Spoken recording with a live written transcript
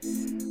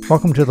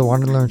Welcome to the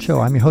Want to Learn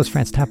Show. I'm your host,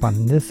 France Tapp.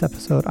 On this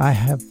episode, I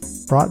have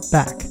brought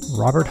back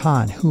Robert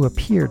Hahn, who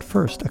appeared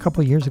first a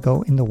couple years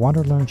ago in the Want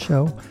to Learn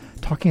Show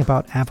talking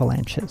about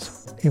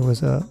avalanches. It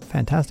was a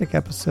fantastic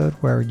episode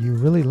where you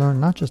really learn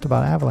not just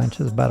about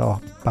avalanches, but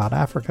about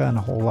Africa and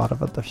a whole lot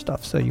of other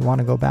stuff. So you want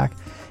to go back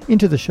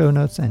into the show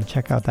notes and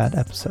check out that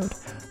episode.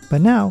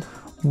 But now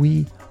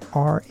we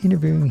are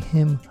interviewing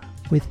him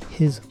with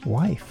his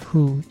wife,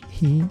 who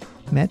he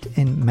met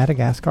in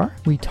Madagascar.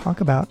 We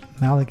talk about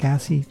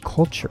Malagasy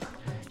culture.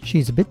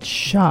 She's a bit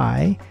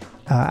shy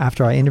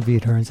after I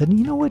interviewed her and said,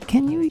 you know what,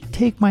 can you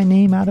take my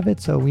name out of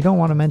it? So we don't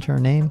want to mention her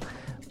name.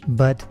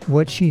 But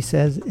what she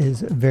says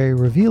is very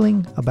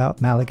revealing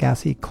about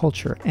Malagasy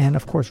culture. And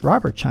of course,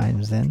 Robert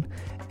chimes in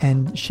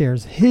and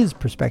shares his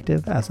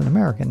perspective as an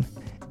American.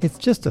 It's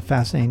just a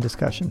fascinating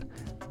discussion.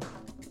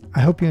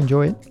 I hope you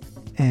enjoy it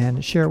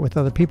and share it with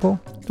other people.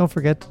 Don't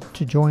forget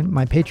to join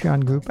my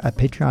Patreon group at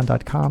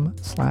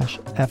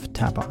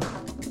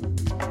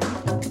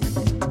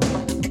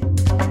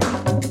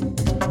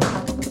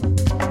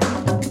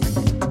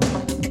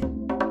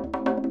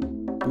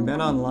We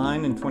met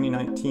online in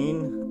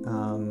 2019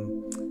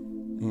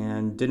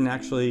 and didn't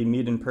actually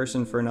meet in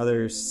person for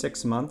another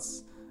 6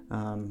 months.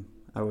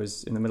 I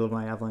was in the middle of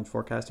my avalanche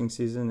forecasting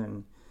season,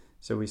 and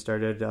so we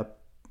started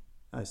up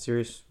a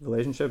serious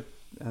relationship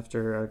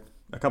after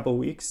a couple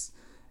weeks.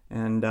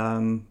 And I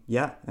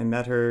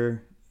met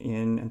her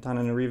in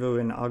Antananarivo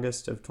in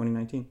August of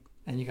 2019.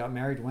 And you got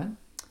married when?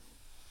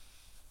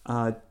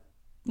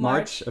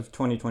 March of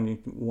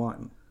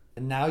 2021.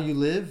 And now you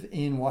live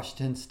in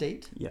Washington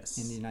State? Yes.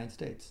 In the United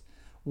States.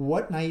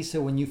 What,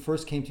 Naisa, when you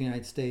first came to the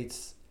United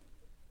States,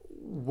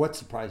 what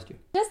surprised you?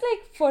 Just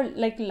for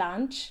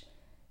lunch,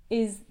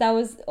 that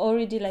was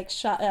already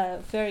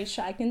very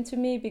shocking to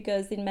me,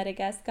 because in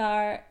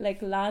Madagascar,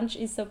 lunch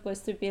is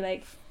supposed to be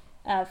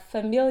a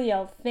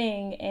familial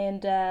thing,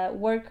 and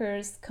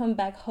workers come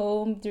back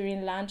home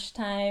during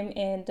lunchtime,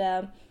 and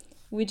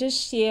we just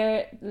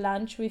share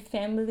lunch with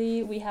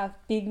family. We have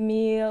big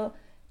meal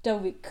that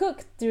we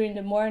cook during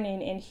the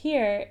morning, and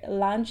here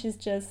lunch is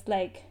just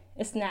like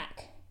a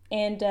snack,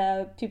 and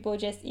people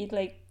just eat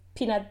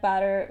peanut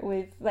butter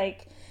with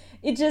that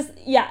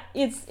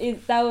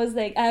was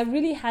I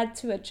really had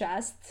to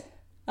adjust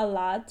a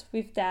lot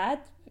with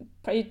that.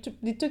 It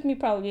took me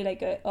probably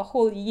a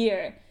whole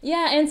year.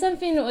 Yeah, and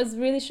something that was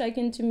really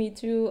shocking to me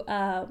too,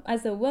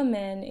 as a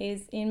woman,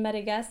 is in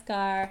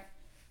Madagascar,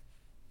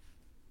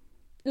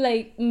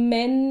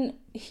 men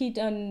hit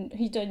on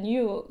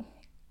you.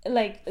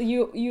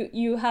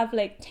 You have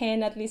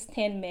at least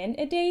 10 men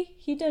a day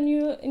hit on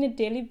you in a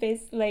daily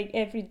basis,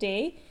 every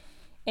day.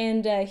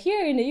 And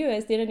here in the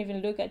US, they don't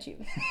even look at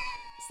you.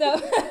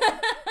 So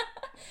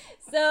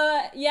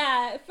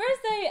yeah, at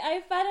first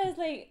I thought, I was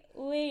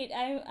wait,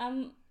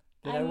 I'm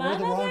not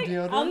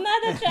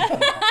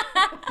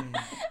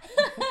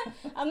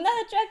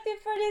attractive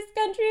for this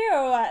country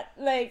or what?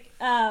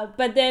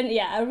 But then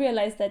I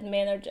realized that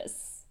men are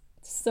just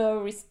so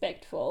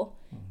respectful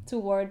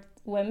toward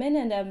women,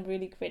 and I'm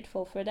really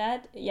grateful for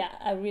that. Yeah,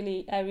 I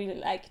really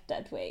like it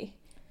that way.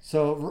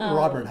 So,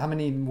 Robert, how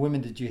many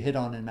women did you hit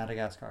on in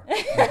Madagascar?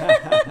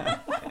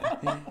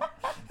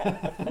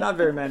 Not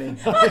very many.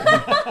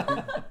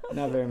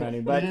 Not very many.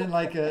 But you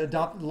didn't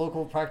adopt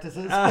local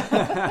practices?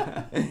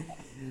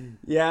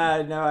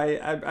 Yeah, no,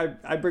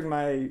 I bring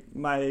my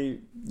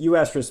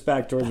U.S.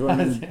 respect towards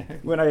women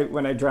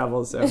when I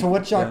travel. So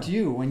what shocked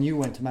you when you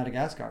went to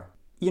Madagascar?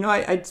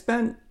 I'd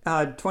spent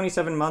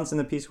 27 months in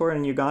the Peace Corps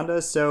in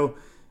Uganda. So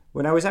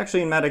when I was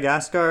actually in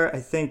Madagascar, I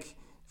think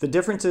the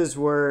differences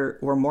were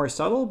more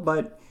subtle,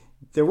 but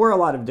there were a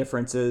lot of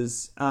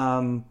differences.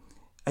 I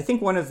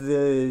think one of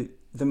the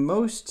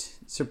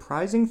most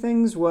surprising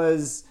things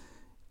was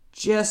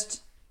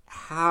just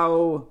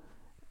how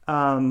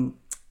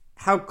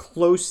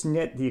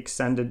close-knit the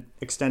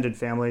extended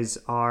families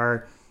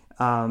are,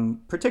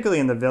 particularly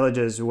in the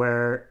villages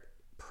where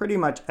pretty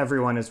much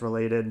everyone is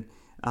related.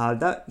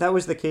 That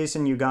was the case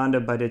in Uganda,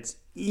 but it's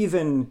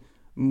even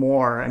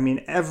more. I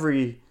mean,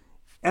 every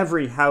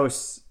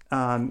house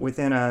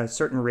within a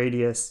certain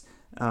radius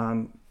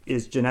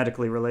is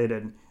genetically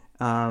related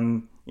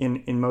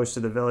in most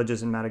of the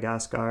villages in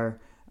Madagascar.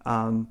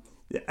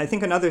 I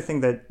think another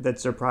thing that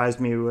surprised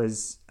me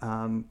was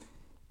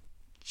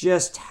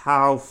just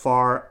how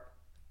far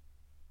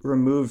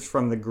removed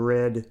from the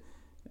grid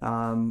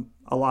a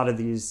lot of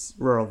these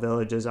rural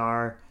villages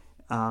are.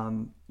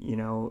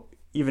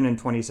 Even in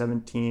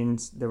 2017,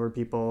 there were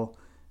people,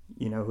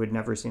 who had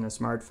never seen a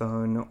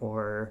smartphone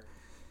or,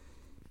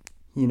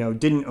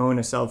 didn't own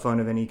a cell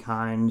phone of any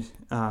kind,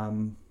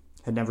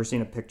 had never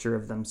seen a picture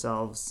of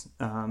themselves,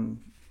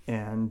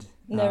 and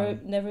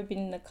never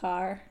been in a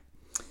car.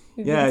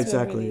 Yeah,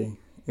 exactly.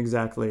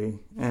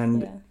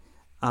 And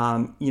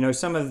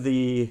some of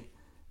the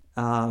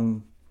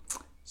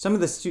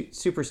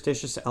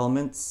superstitious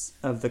elements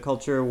of the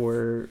culture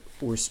were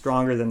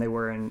stronger than they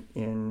were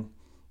in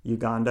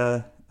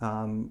Uganda.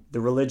 The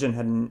religion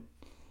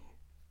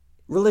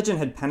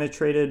had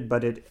penetrated,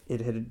 but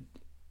it had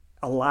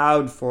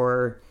allowed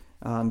for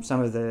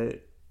some of the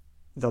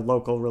the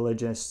local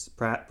religious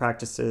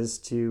practices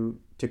to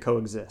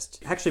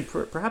coexist. Actually,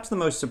 perhaps the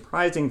most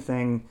surprising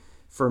thing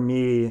for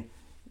me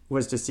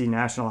was to see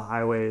national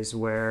highways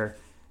where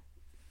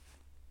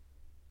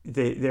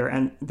they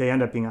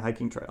end up being a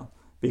hiking trail,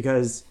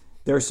 because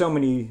there are so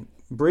many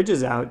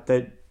bridges out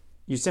that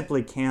you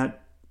simply can't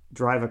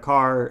drive a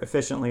car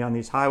efficiently on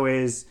these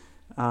highways.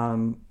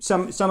 Some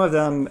of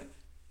them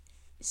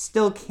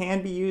still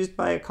can be used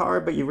by a car,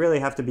 but you really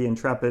have to be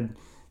intrepid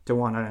to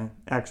want to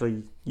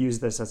actually use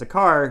this as a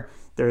car.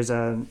 There's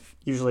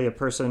usually a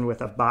person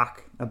with a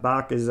bak. A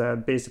bak is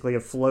basically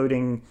a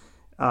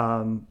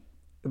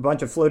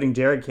bunch of floating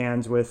jerry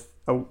cans with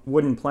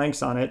wooden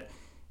planks on it,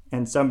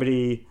 and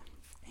somebody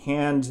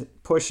hand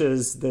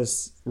pushes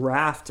this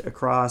raft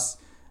across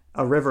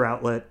a river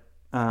outlet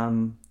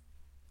and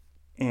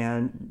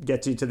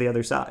gets you to the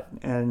other side.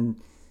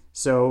 And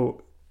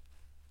so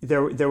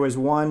there was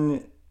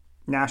one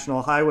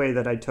national highway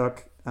that I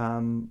took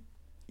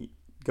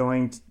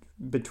going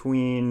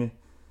between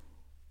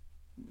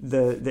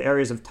the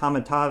areas of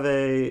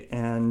Tamatave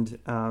and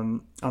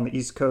on the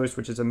East Coast,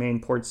 which is a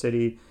main port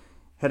city,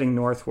 heading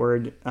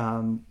northward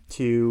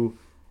to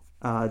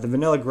the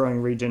vanilla growing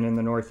region in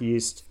the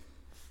Northeast.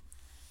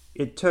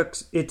 It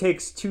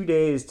takes 2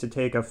 days to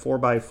take a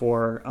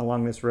 4x4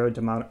 along this road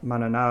to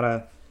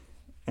Mananara,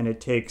 and it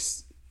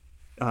takes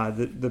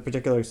the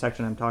particular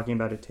section I'm talking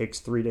about, it takes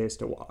 3 days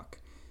to walk.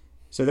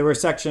 So there were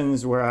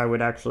sections where I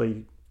would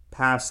actually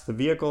pass the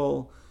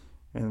vehicle,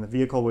 and the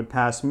vehicle would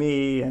pass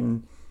me,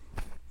 and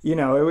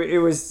it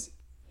was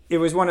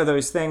one of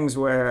those things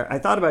where I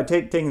thought about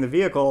taking the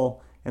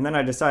vehicle, and then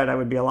I decided I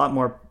would be a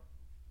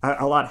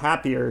lot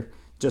happier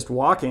just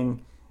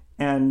walking,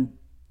 and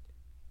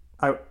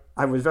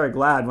I was very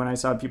glad when I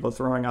saw people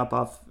throwing up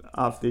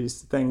off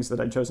these things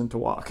that I'd chosen to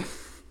walk.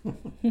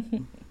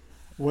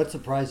 What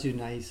surprised you,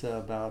 Naisa,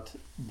 about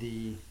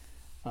the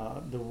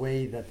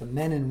way that the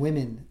men and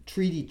women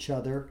treat each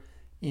other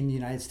in the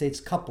United States,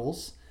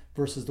 couples,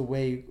 versus the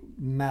way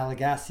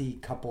Malagasy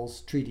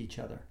couples treat each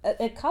other?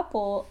 A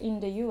couple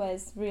in the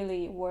U.S.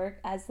 really work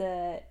as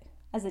a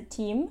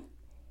team,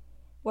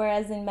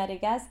 whereas in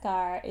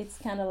Madagascar, it's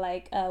kind of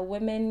like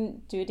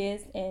women do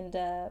this and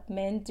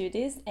men do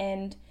this,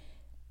 and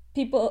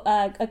people,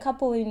 a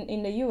couple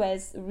in the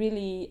U.S.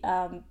 really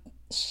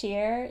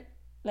share,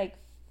 like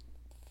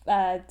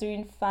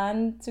doing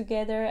fun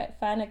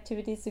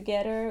activities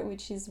together,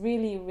 which is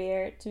really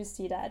rare to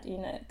see that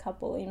in a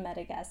couple in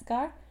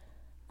Madagascar.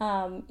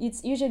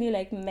 It's usually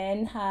like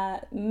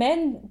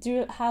men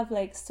do have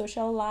like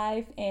social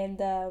life, and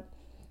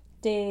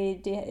they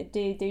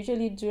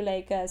usually do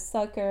like play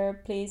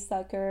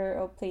soccer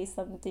or play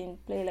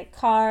like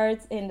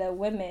cards, and the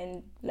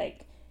women,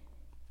 like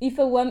if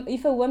a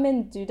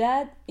woman do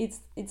that,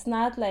 it's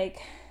not like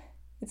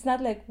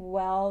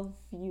well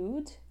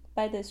viewed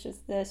by the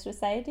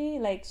society.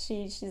 Like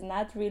she's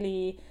not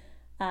really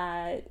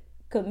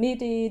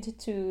committed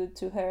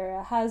to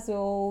her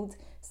household,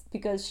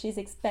 because she's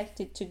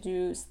expected to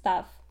do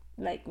stuff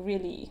like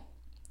really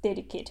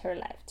dedicate her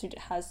life to the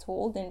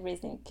household and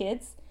raising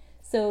kids.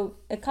 So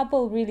a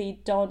couple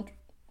really don't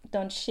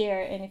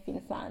share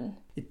anything fun.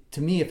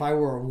 To me, if I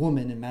were a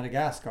woman in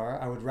Madagascar,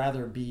 I would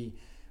rather be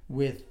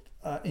with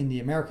in the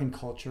American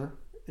culture.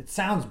 It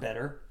sounds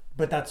better,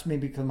 but that's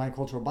maybe because of my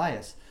cultural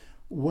bias.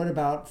 What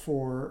about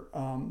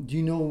do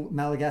you know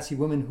Malagasy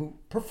women who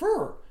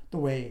prefer the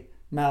way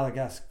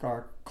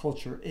Madagascar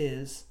culture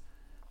is,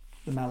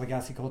 the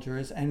Malagasy culture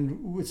is,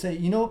 and would say,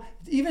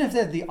 even if they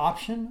had the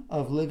option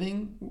of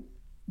living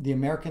the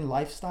American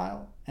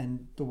lifestyle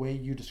and the way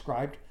you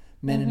described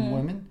men and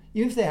women,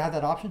 even if they had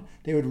that option,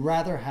 they would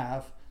rather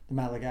have the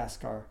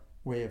Madagascar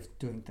way of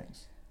doing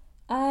things?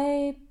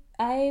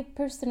 I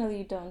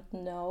personally don't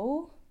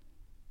know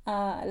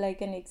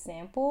like an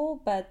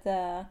example, but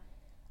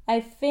I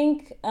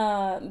think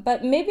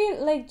but maybe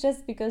like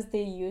just because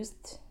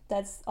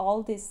that's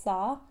all they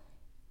saw,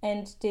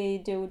 and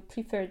they would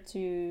prefer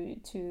to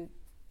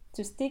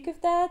stick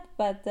with that.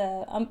 But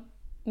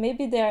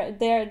maybe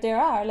there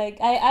are like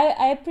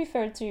I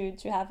prefer to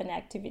have an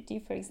activity.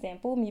 For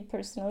example, me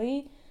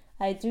personally,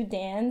 I do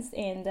dance,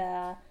 and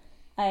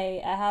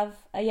I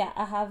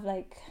have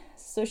like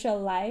social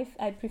life.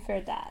 I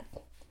prefer that.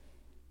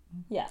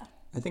 Yeah.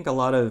 I think a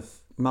lot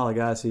of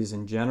Malagasys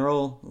in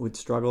general would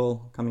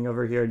struggle coming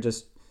over here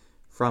just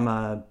from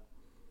a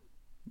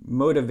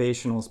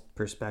motivational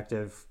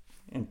perspective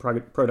and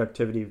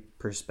productivity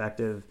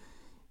perspective.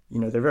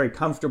 They're very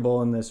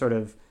comfortable in this sort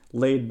of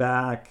laid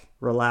back,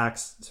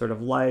 relaxed sort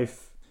of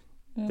life.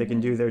 They can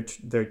do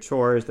their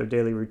chores, their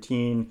daily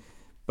routine.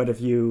 But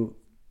if you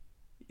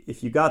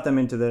got them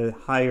into the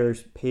higher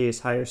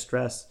pace, higher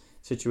stress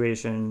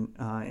situation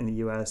in the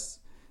U.S.,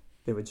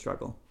 they would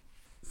struggle.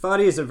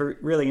 Fadi is a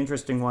really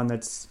interesting one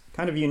that's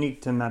kind of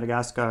unique to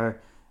Madagascar.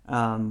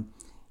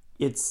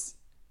 It's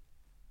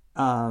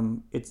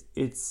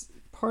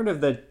part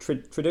of the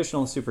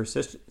traditional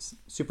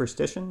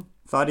superstition.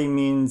 Fadi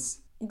means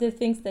the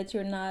things that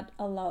you're not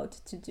allowed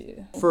to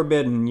do.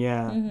 Forbidden,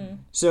 yeah.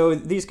 So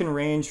these can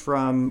range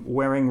from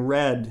wearing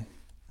red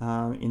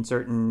in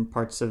certain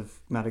parts of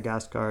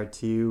Madagascar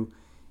to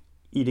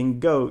eating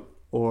goat,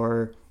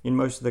 or in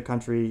most of the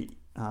country,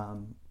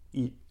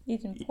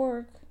 eating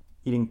pork,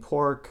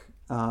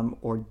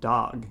 or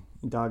dog.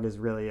 Dog is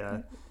really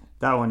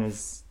that one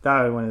is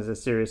a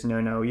serious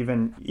no-no.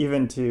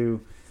 Even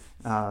to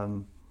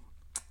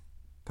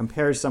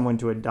compare someone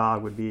to a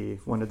dog would be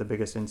one of the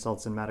biggest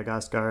insults in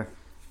Madagascar.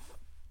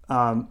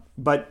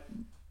 But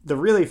the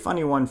really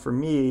funny one for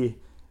me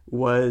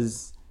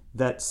was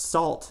that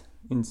salt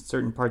in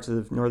certain parts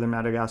of northern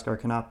Madagascar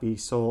cannot be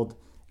sold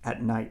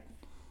at night.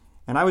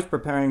 And I was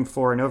preparing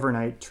for an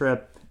overnight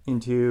trip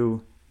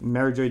into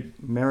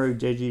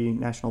Marojejy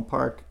National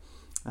Park,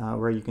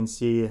 where you can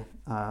see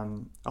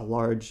a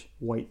large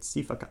white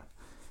sifaka,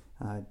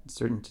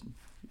 certain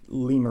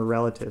lemur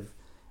relative.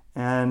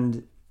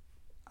 And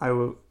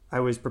I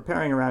was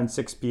preparing around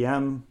 6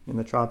 p.m. in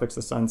the tropics.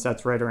 The sun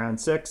sets right around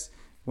 6.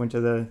 Went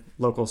to the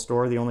local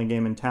store, the only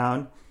game in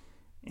town,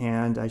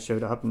 and I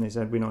showed up and they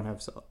said, we don't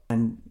have salt.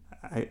 And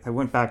I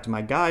went back to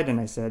my guide and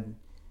I said,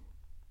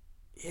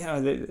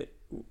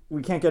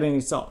 we can't get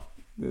any salt.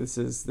 This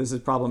is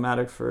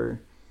problematic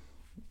for...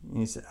 And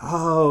he said,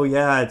 oh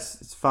yeah,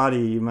 it's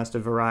Fadi. You must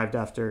have arrived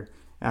after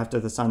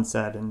the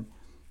sunset. And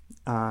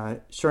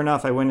sure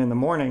enough, I went in the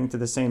morning to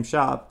the same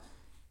shop.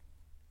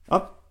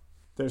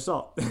 There's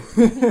salt.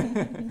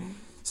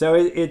 So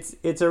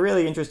it's a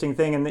really interesting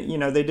thing, and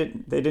they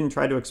didn't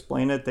try to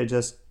explain it. They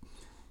just,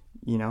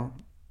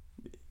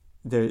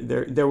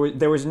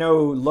 there was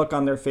no look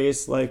on their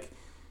face like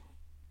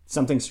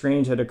something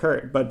strange had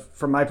occurred. But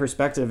from my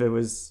perspective, it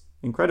was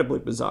incredibly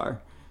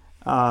bizarre.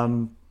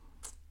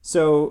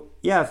 So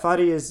yeah,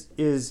 Fadi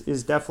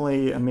is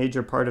definitely a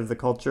major part of the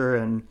culture,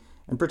 and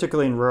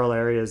particularly in rural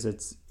areas,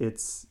 it's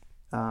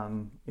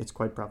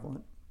quite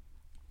prevalent.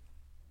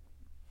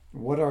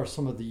 What are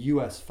some of the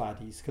U.S.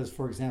 Fadis? Because,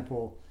 for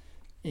example,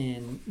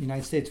 in the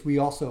United States, we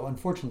also,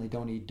 unfortunately,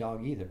 don't eat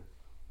dog either.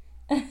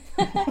 It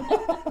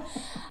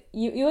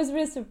was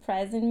really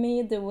surprising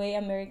me the way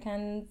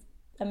American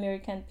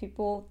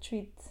people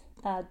treat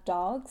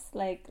dogs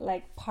like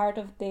part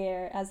of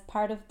their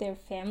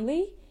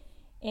family,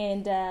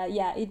 and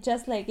it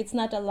just like it's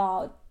not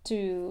allowed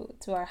to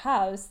our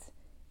house,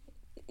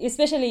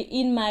 especially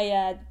in my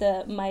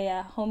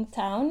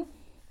hometown.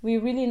 We're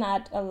really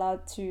not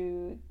allowed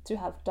to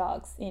have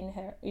dogs in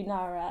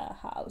our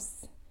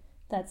house.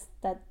 That's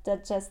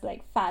just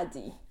like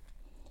Fadi,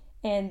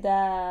 and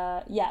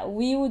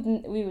we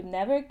would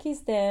never kiss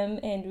them,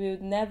 and we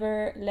would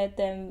never let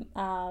them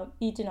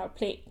eat in our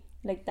plate.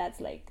 Like that's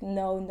like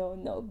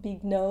no,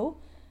 big no.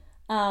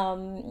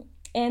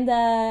 And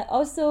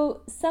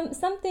also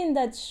something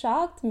that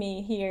shocked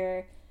me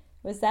here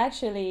was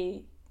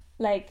actually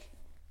like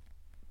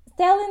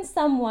telling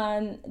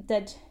someone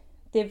that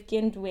they've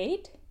gained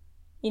weight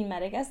in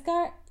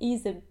Madagascar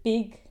is a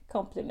big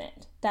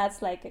compliment.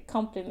 That's like a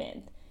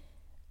compliment.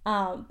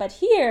 But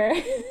here,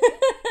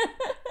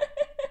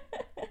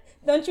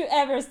 don't you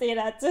ever say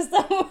that to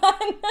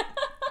someone.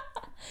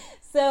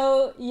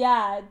 So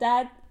yeah,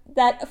 that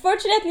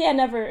fortunately I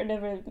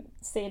never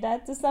say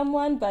that to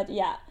someone. But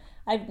yeah,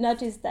 I've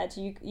noticed that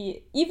you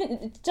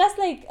even just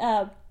like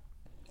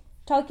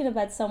talking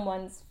about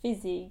someone's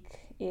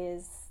physique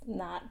is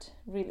not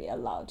really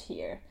allowed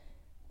here.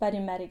 But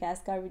in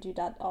Madagascar, we do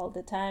that all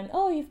the time.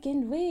 Oh, you've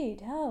gained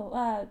weight.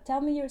 Oh, tell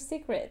me your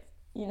secret.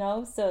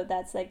 So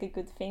that's like a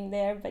good thing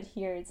there. But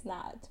here it's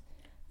not.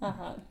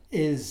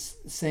 Is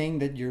saying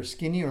that you're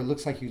skinny or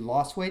looks like you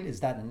lost weight,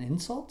 is that an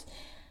insult?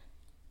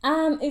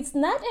 It's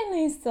not an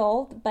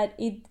insult, but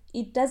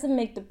it doesn't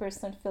make the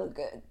person feel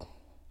good.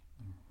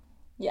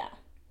 Yeah,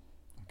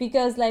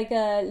 because like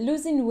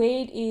losing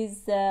weight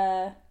is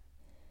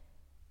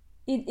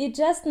it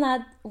just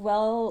not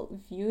well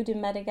viewed in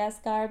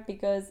Madagascar,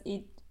 because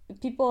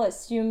people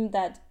assume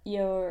that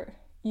your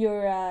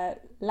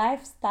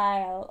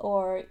lifestyle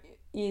or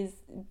is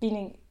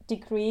being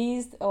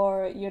decreased,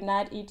 or you're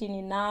not eating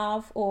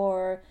enough,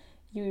 or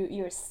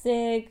you're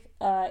sick.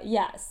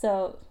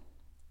 So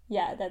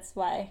that's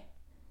why.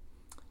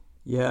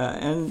 Yeah,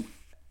 and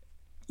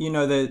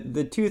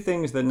the two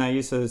things that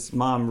Naisa's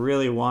mom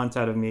really wants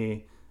out of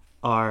me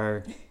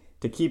are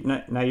to keep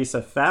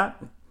Naisa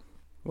fat.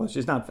 Well,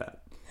 she's not fat,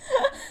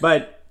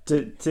 but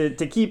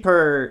to keep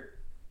her,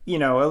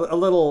 a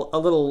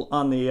little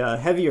on the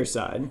heavier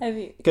side.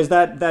 Heavy. Because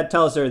that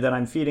tells her that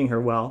I'm feeding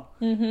her well.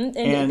 Mm-hmm.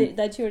 And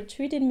that you're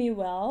treating me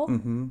well.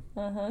 Mm-hmm.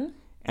 Uh-huh.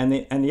 And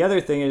the other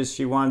thing is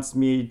she wants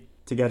me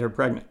to get her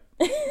pregnant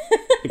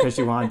because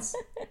she wants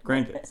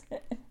grandkids.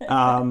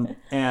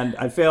 And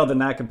I failed in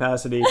that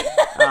capacity.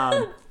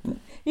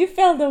 You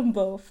failed on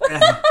both.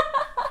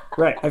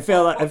 Right. I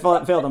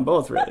failed on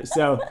both, really.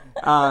 So,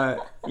 I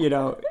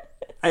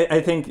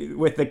think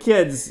with the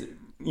kids,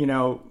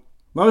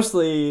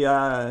 mostly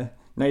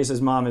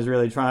Naisa's mom is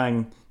really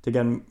trying to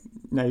get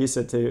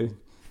Naisa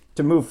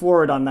to move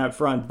forward on that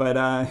front. But,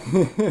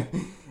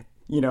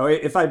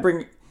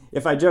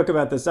 if I joke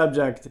about the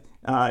subject,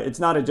 it's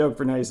not a joke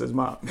for Naisa's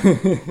mom.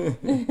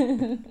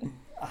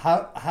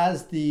 How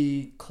has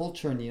the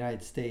culture in the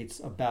United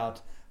States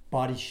about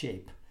body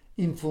shape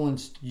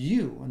influenced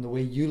you and the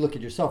way you look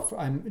at yourself?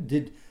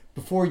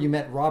 Before you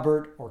met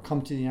Robert or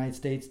come to the United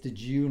States, did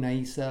you,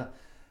 Naisa,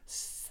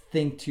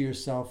 think to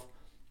yourself,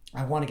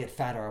 I want to get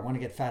fatter, I want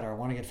to get fatter, I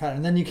want to get fatter?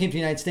 And then you came to the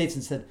United States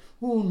and said,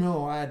 oh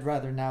no, I'd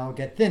rather now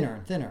get thinner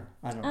and thinner.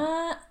 I don't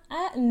know.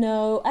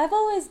 No, I've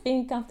always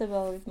been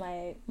comfortable with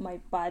my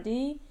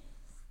body,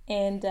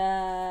 and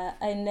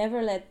I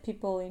never let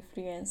people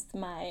influence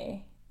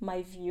my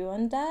view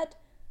on that.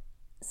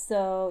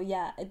 So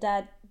yeah,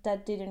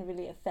 that didn't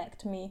really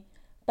affect me.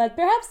 But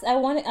perhaps I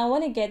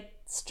want to get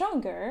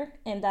stronger,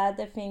 and that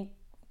I think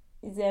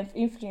is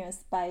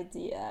influenced by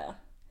the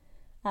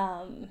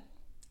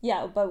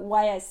but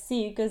why I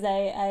see, because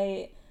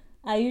I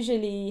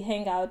usually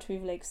hang out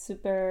with like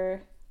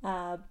super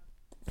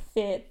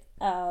fit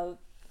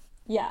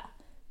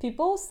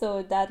people,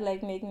 so that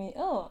like made me,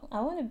 oh,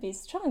 I want to be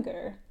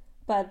stronger,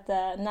 but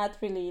not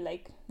really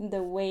like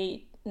the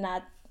weight,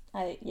 that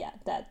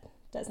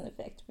doesn't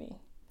affect me.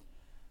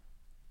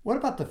 What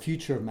about the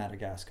future of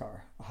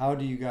Madagascar? How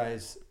do you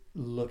guys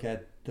look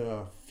at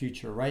the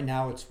future? Right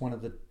now it's one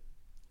of the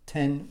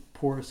 10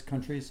 poorest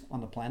countries on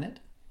the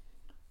planet.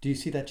 Do you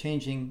see that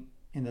changing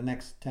in the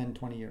next 10,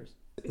 20 years?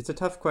 It's a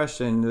tough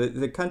question.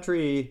 The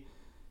country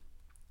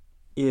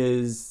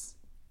is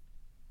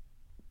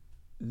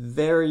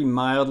very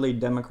mildly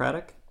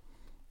democratic,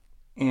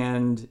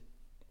 and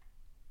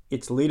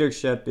its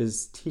leadership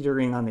is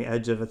teetering on the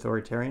edge of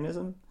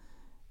authoritarianism.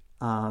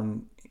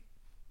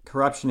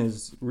 Corruption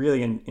is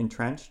really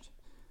entrenched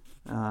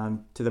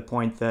to the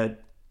point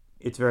that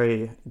it's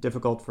very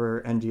difficult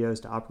for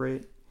NGOs to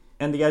operate.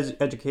 And the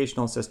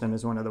educational system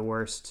is one of the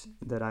worst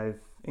that I've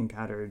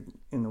encountered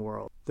in the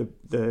world.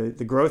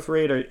 The growth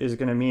rate is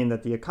going to mean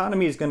that the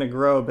economy is going to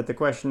grow, but the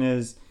question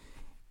is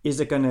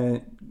it going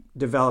to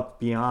develop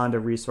beyond a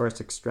resource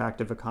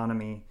extractive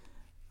economy?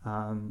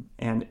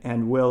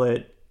 And will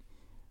it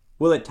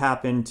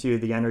tap into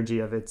the energy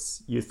of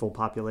its youthful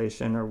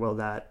population, or will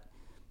that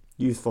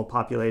youthful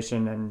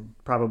population and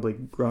probably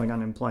growing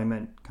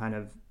unemployment kind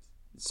of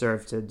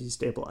serve to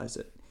destabilize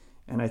it?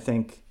 And I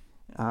think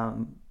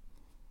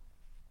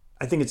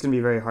it's going to be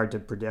very hard to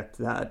predict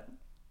that.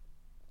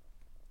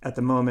 At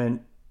the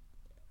moment,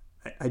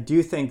 I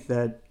do think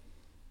that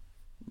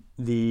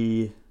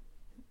the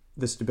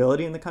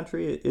stability in the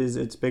country is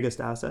its biggest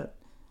asset,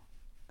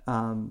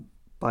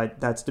 but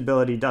that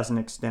stability doesn't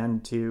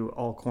extend to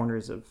all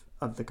corners of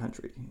the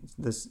country.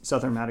 This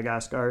southern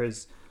Madagascar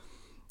is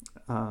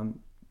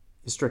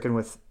stricken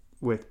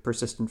with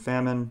persistent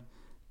famine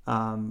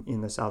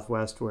in the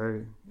southwest,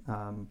 where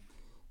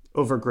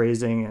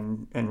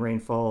overgrazing and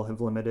rainfall have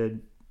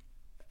limited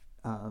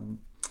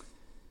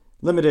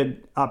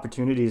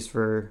opportunities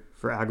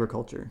for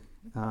agriculture,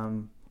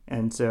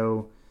 and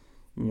so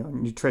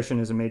nutrition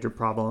is a major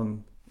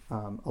problem.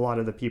 A lot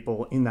of the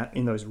people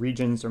in those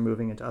regions are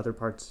moving into other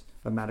parts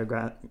of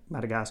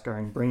Madagascar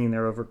and bringing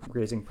their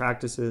overgrazing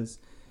practices,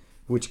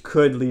 which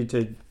could lead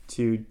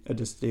to a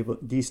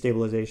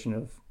destabilization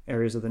of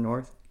areas of the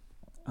north.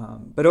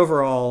 But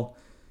overall,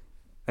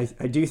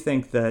 I do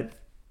think that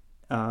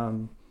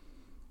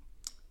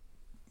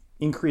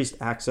increased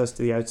access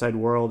to the outside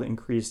world,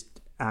 increased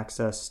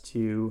access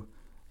to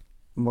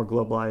more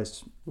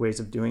globalized ways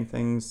of doing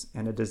things,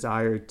 and a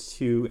desire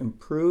to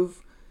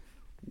improve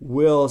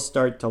will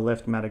start to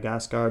lift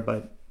Madagascar.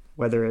 But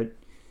whether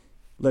it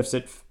lifts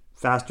it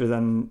faster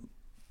than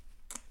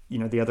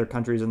the other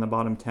countries in the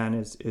bottom 10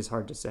 is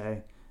hard to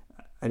say.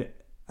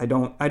 I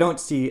don't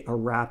see a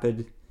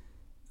rapid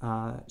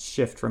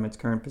shift from its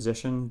current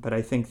position, but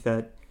I think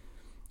that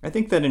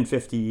in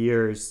 50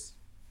 years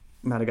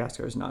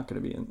Madagascar is not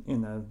going to be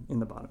in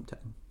the bottom 10.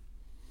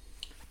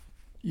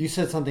 You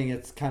said something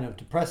that's kind of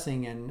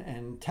depressing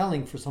and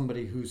telling for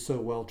somebody who's so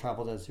well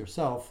traveled as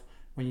yourself,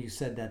 when you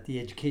said that the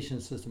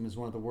education system is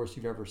one of the worst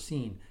you've ever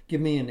seen.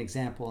 Give me an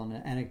example and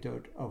an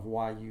anecdote of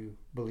why you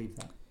believe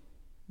that.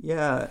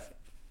 Yeah,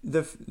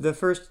 the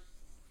first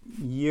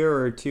year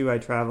or two I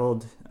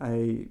traveled,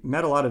 I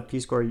met a lot of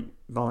Peace Corps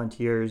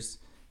volunteers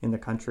in the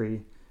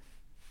country.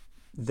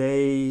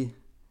 They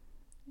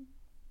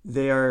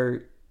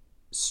are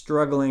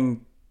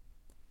struggling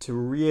to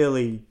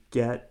really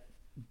get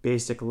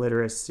basic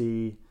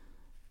literacy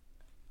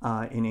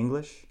in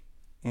English,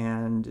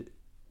 and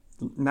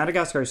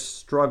Madagascar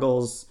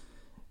struggles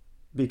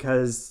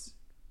because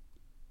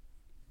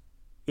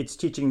it's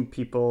teaching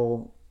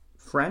people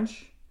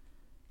French,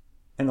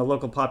 and the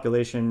local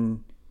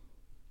population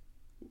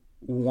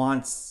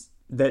wants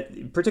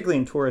that, particularly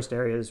in tourist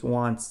areas,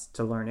 wants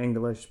to learn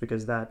English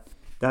because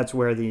that's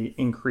where the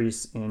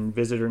increase in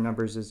visitor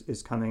numbers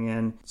is coming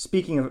in.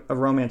 Speaking of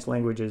Romance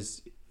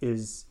languages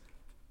is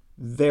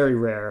very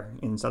rare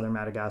in southern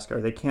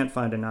Madagascar. They can't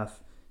find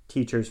enough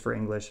teachers for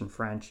English and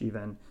French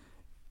even,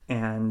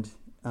 and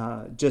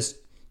just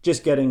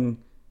getting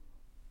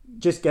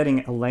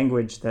a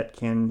language that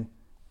can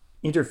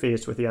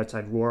interface with the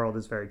outside world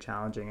is very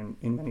challenging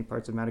in many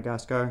parts of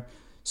Madagascar.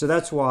 So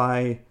that's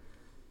why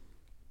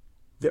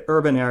the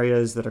urban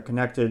areas that are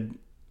connected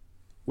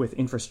with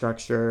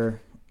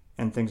infrastructure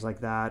and things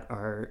like that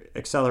are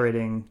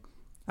accelerating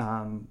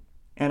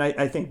and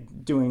I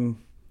think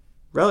doing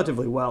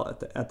relatively well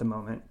at the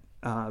moment.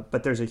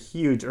 But there's a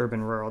huge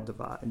urban-rural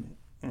divide.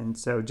 And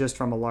so just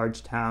from a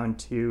large town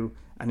to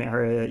an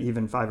area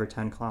even 5 or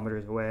 10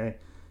 kilometers away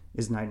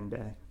is night and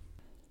day.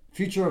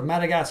 Future of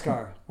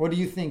Madagascar. What do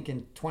you think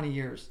in 20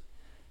 years?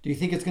 Do you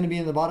think it's going to be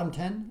in the bottom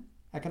 10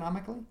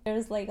 economically?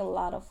 There's like a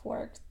lot of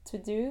work to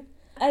do.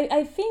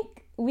 I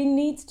think we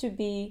need to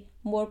be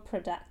more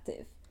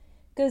productive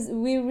because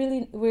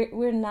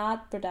we're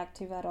not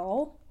productive at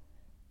all.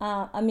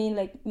 I mean,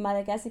 like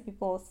Madagascar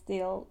people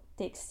still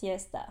take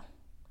siesta.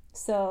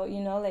 So,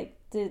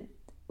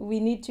 we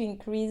need to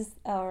increase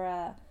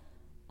our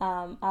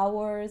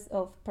hours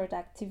of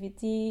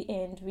productivity,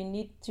 and we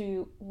need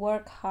to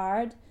work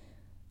hard.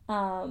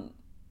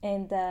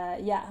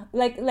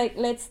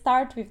 Let's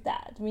start with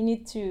that. We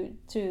need to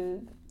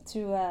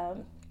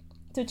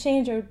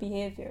change our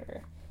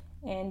behavior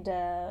and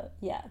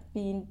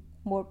being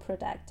more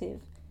productive.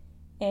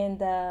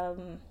 And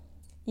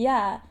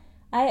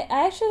I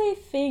actually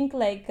think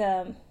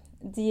the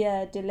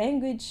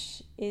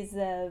language is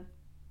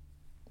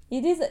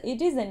it is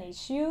an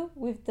issue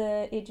with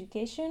the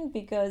education,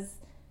 because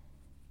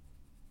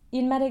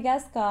in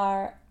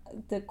Madagascar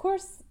the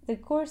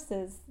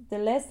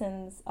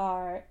lessons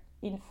are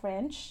in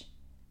French,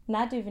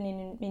 not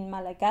even in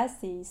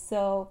Malagasy.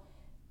 So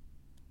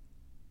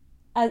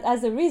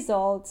as a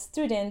result,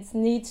 students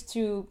need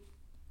to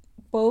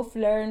both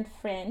learn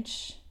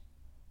French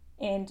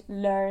and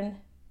learn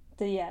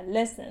the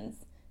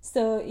lessons.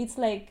 So it's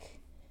like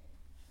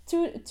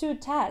two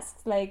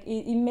tasks. Like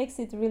it makes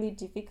it really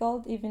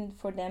difficult even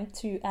for them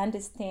to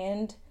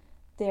understand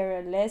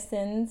their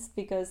lessons,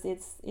 because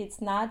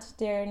it's not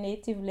their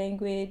native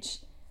language.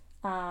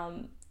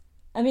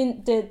 I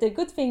mean, the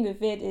good thing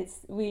with it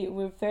is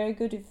we're very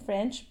good with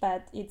French,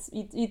 but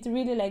it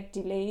really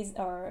delays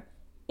our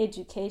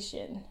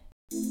education.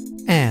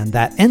 And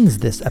that ends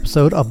this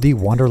episode of the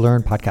Wander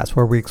Learn podcast,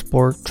 where we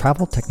explore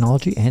travel,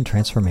 technology, and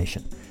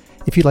transformation.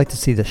 If you'd like to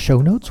see the show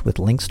notes with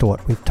links to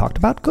what we've talked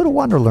about, go to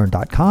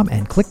wanderlearn.com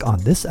and click on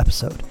this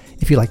episode.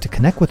 If you'd like to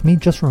connect with me,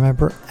 just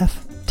remember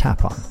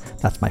FTapon.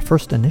 That's my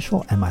first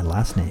initial and my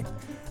last name.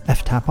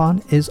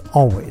 FTapon is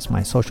always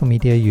my social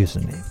media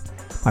username.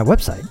 My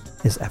website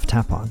is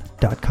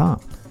ftapon.com.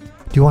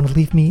 Do you want to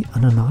leave me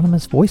an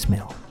anonymous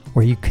voicemail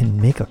where you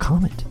can make a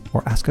comment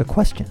or ask a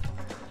question?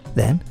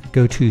 Then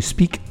go to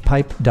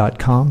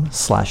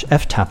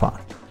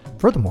speakpipe.com/ftapon.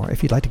 Furthermore,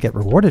 if you'd like to get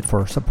rewarded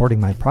for supporting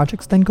my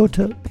projects, then go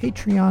to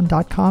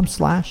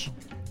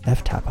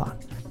patreon.com/ftapon.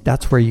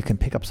 That's where you can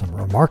pick up some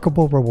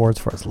remarkable rewards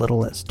for as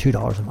little as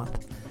 $2 a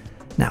month.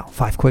 Now,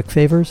 5 quick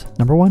favors.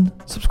 Number 1,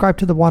 subscribe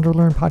to the Wander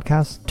Learn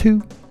podcast.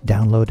 2,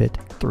 download it.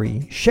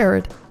 3, share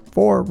it.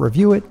 4,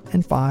 review it.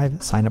 And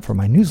 5, sign up for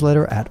my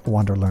newsletter at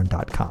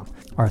wanderlearn.com.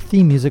 Our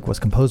theme music was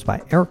composed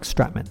by Eric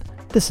Stratman.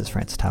 This is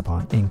Francis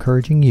Tapon,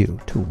 encouraging you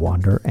to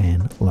wander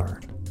and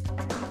learn.